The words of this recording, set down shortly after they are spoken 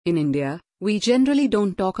In India, we generally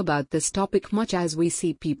don't talk about this topic much as we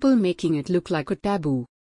see people making it look like a taboo.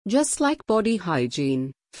 Just like body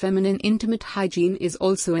hygiene, feminine intimate hygiene is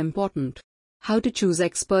also important. How to choose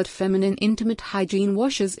expert feminine intimate hygiene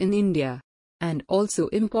washes in India. And also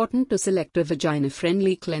important to select a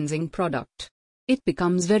vagina-friendly cleansing product. It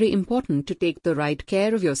becomes very important to take the right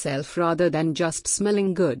care of yourself rather than just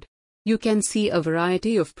smelling good. You can see a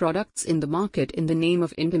variety of products in the market in the name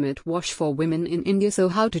of intimate wash for women in India, so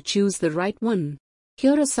how to choose the right one?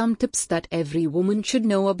 Here are some tips that every woman should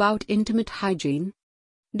know about intimate hygiene.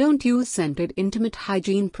 Don't use scented intimate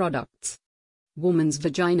hygiene products. Woman's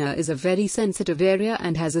vagina is a very sensitive area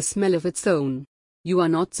and has a smell of its own. You are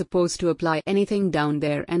not supposed to apply anything down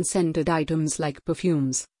there, and scented items like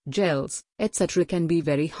perfumes, gels, etc. can be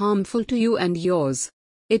very harmful to you and yours.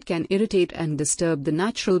 It can irritate and disturb the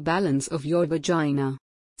natural balance of your vagina.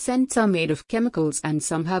 Scents are made of chemicals and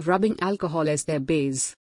some have rubbing alcohol as their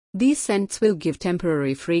base. These scents will give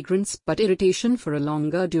temporary fragrance but irritation for a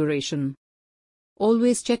longer duration.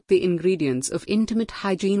 Always check the ingredients of intimate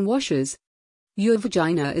hygiene washes. Your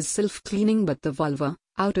vagina is self-cleaning but the vulva,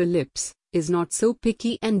 outer lips, is not so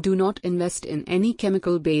picky, and do not invest in any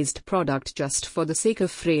chemical-based product just for the sake of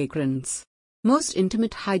fragrance. Most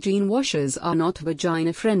intimate hygiene washes are not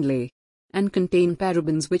vagina-friendly and contain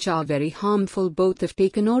parabens which are very harmful both if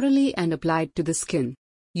taken orally and applied to the skin.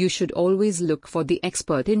 You should always look for the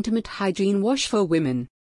expert intimate hygiene wash for women.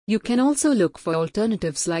 You can also look for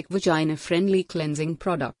alternatives like vagina-friendly cleansing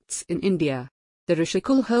products in India. The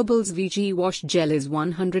Rishikul Herbal's VG Wash Gel is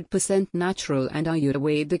 100% natural and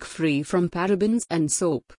Ayurvedic, free from parabens and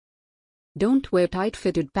soap. Don't wear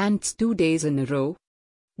tight-fitted pants 2 days in a row.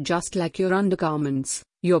 Just like your undergarments,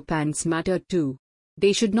 your pants matter too.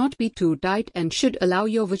 They should not be too tight and should allow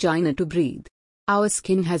your vagina to breathe. Our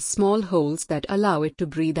skin has small holes that allow it to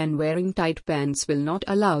breathe, and wearing tight pants will not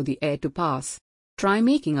allow the air to pass. Try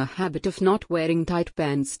making a habit of not wearing tight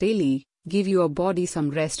pants daily. Give your body some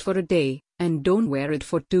rest for a day, and don't wear it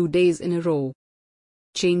for 2 days in a row.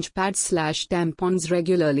 Change pads/tampons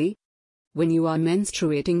regularly. When you are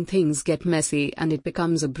menstruating, things get messy and it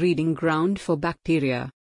becomes a breeding ground for bacteria.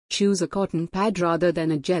 Choose a cotton pad rather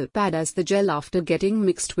than a gel pad, as the gel after getting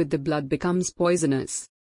mixed with the blood becomes poisonous.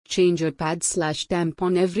 Change your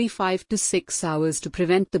pad/tampon every 5 to 6 hours to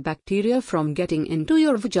prevent the bacteria from getting into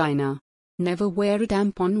your vagina. Never wear a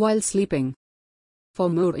tampon while sleeping. For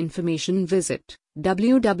more information, visit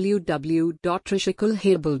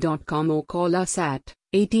www.rishikulherbal.com or call us at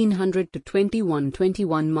 1800 to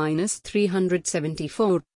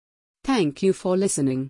 2121-374. Thank you for listening.